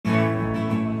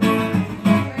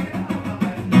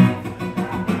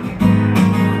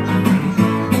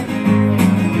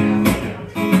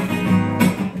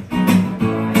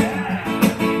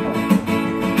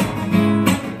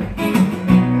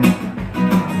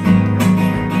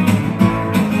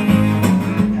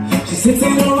sits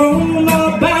in a room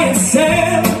all by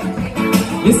herself,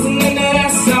 listening to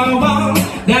that song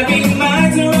that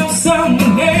reminds her of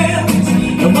someone else.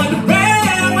 And wondering what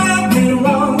I've been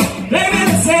wrong, blaming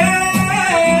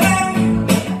herself.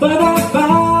 But I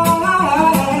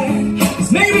find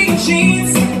this may be a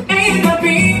chance, ain't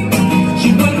nothing. She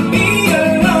wouldn't be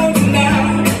alone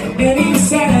tonight. And he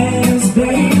says,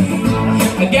 babe,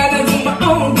 I gotta do my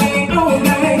own thing, own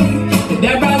thing. And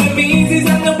that probably means he's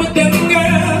not done with them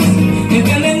girls. And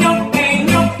feeling no pain,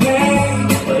 no pain.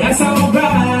 But that's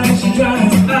alright. She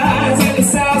dries her eyes and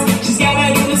decides she's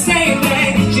gotta do the same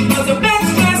thing. She does her best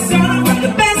dress on, from the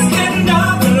best and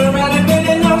all. Turn around and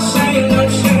feeling no shame, no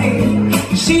shame.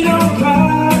 She don't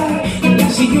cry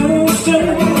like she used to.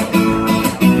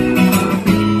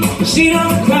 She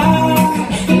don't cry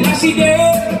like she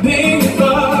did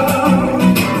before.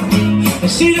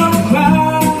 She don't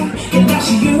cry like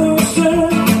she used to.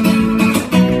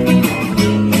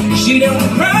 She don't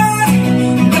cry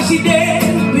like she did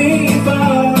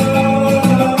before.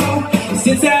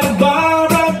 Sits at a bar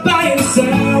all by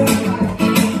himself,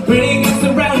 pretty girls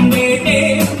around with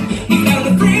him. He found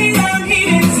the freedom he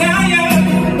desired,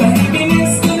 the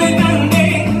happiness that they found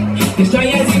it. As try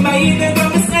as he might even go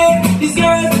to say, these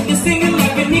girls are singing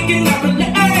like and he cannot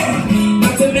relate.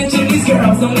 Not to mention these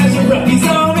girls don't measure up. He's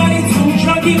already too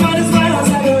drunk, he might as well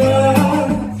take her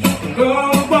up. Go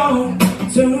on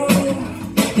to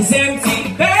his empty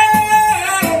bed.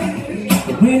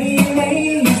 When he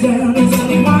lays down, there's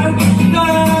only one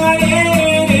thought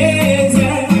in his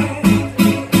head.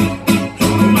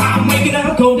 I'm waking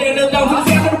up cold and alone, cause I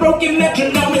got a broken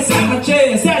metronome inside my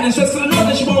chest. Sad and stressful enough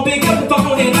that she won't pick up the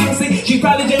phone. And honestly, she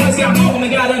probably just got home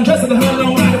and got undressed with her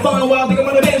long night of fun. While thinking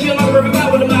about the bed, she'll never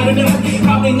remember what I might have done.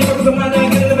 Probably never was a mind I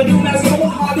could never do. Now so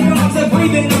hard, the arms are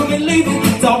breathing, never been leaving.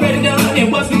 It's already done,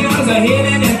 it was because of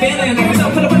hitting and feeling like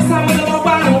myself for the first time in a long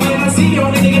while. When I see her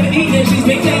on the nigga in the evening, she's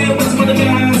been there with one of the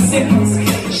guys since.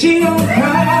 She don't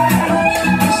cry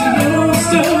like she used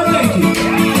to, thank you.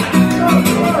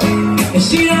 And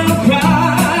she don't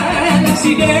cry like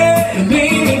she did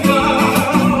before.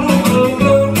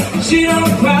 She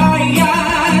don't cry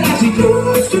like she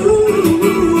used to,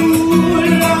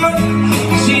 Lord.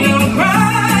 She don't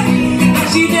cry like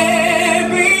she did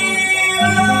before.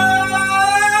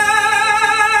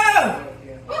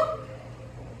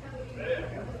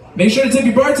 Make sure to tip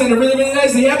your bartender really, really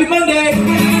nicely. Happy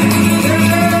Monday!